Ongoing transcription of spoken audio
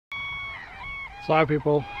So hi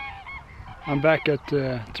people, I'm back at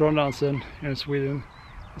Trandansen here in Sweden.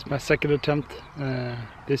 It's my second attempt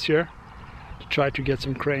this year to try to get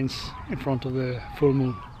some cranes in front of the full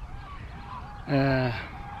moon. The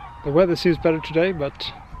weather seems better today,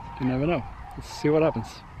 but you never know. Let's see what happens.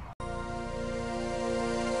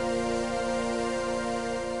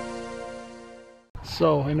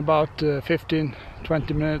 So in about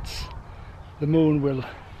 15-20 minutes the moon will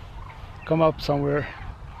come up somewhere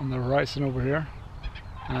on the horizon over here,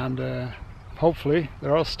 and hopefully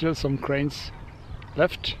there are still some cranes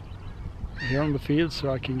left here on the field so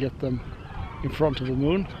I can get them in front of the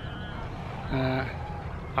moon.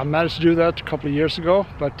 I managed to do that a couple of years ago,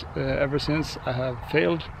 but ever since I have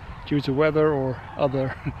failed due to weather or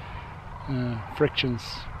other frictions.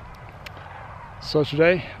 So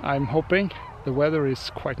today I'm hoping the weather is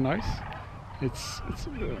quite nice. It's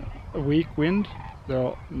a weak wind, there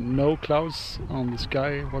are no clouds on the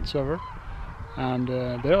sky whatsoever, and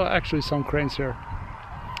there are actually some cranes here.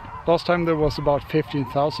 Last time there was about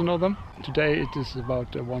 15,000 of them, today it is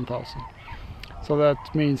about 1,000. So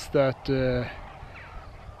that means that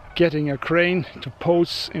getting a crane to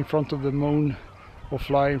pose in front of the moon or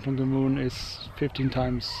fly in front of the moon is 15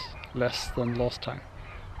 times less than last time.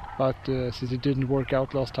 But since it didn't work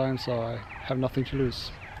out last time, so I have nothing to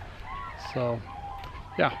lose. So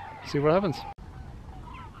yeah, see what happens.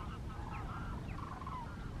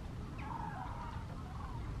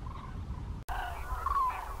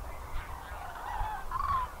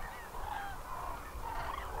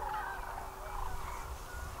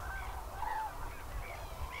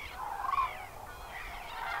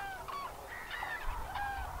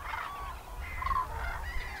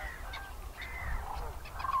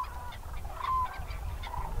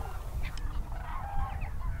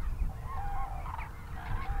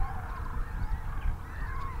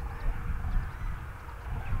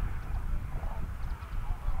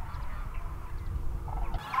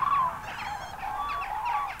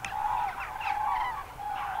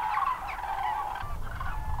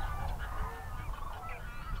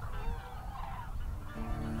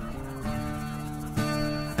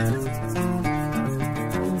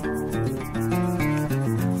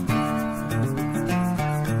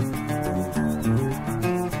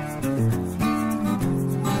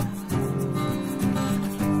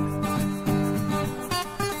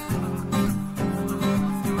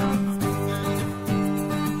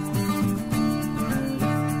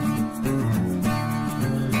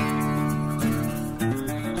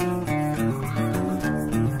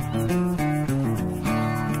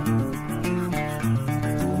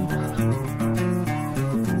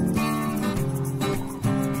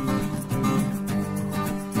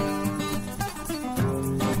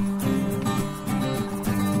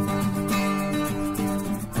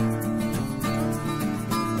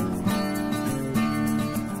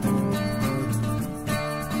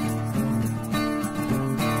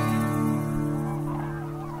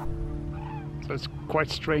 So it's quite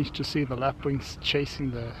strange to see the lapwings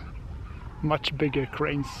chasing the much bigger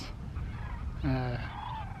cranes,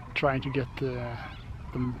 trying to get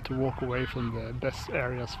them to walk away from the best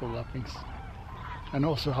areas for lapwings, and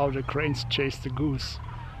also how the cranes chase the goose.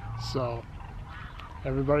 So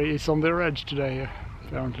everybody is on their edge today,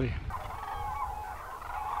 apparently.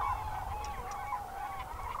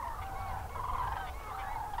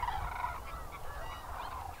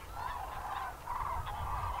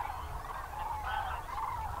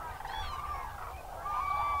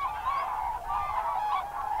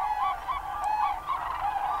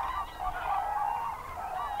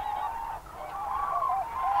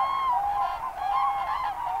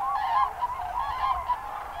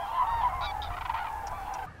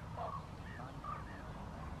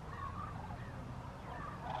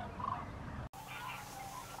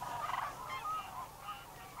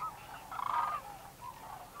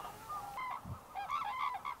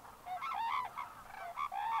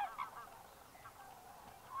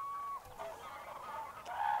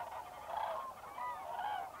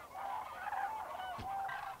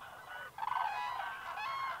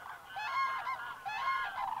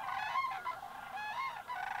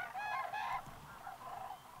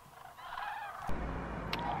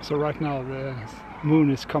 So right now the moon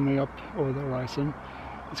is coming up over the horizon.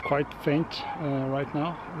 It's quite faint right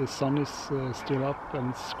now. The sun is still up and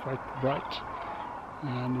it's quite bright,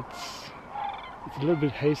 and it's a little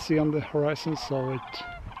bit hazy on the horizon, so it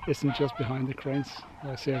isn't just behind the cranes.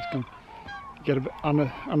 I see I can get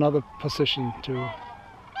another position to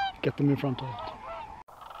get them in front of it.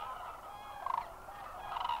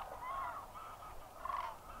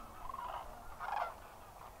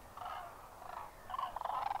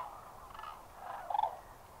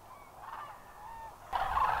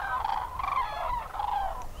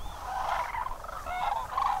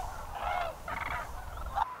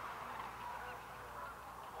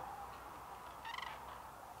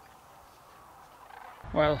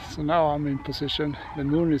 Well, so now I'm in position, the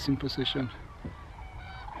moon is in position.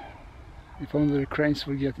 If only the cranes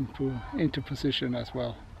will get into position as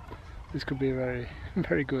well. This could be very,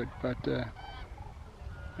 very good, but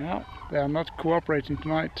yeah, they are not cooperating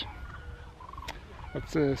tonight. But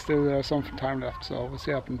still there is some time left, so we'll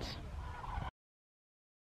see what happens.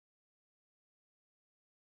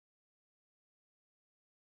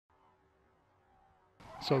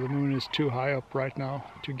 So the moon is too high up right now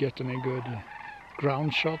to get any good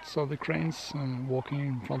ground shots of the cranes walking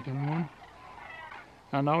in front of the moon.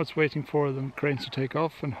 And now it's waiting for the cranes to take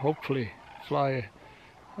off and hopefully fly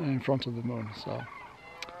in front of the moon. So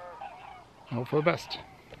I hope for the best.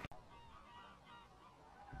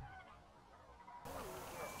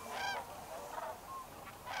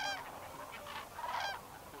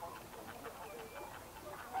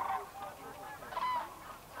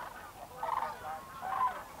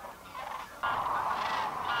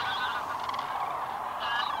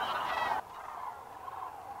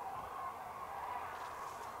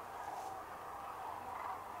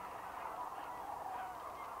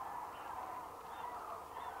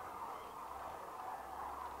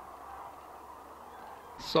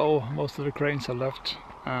 So most of the cranes are left,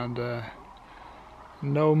 and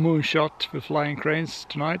no moonshot with flying cranes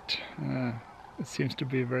tonight. It seems to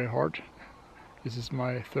be very hard. This is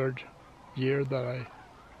my third year that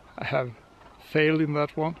I have failed in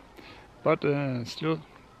that one, but still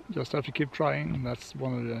just have to keep trying. That's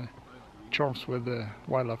one of the charms with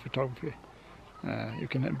wildlife photography. You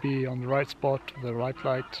can be on the right spot with the right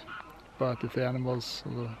light, but if the animals,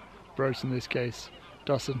 or the birds in this case,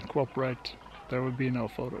 doesn't cooperate, there will be no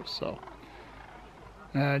photos. So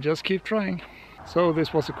just keep trying. So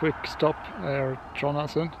this was a quick stop at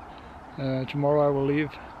Trandansen. Tomorrow I will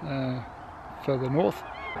leave further north.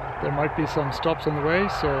 There might be some stops on the way,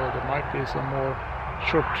 so there might be some more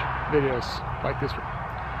short videos like this one.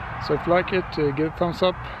 So if you like it, give it a thumbs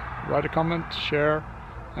up, write a comment, share,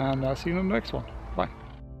 and I'll see you in the next one.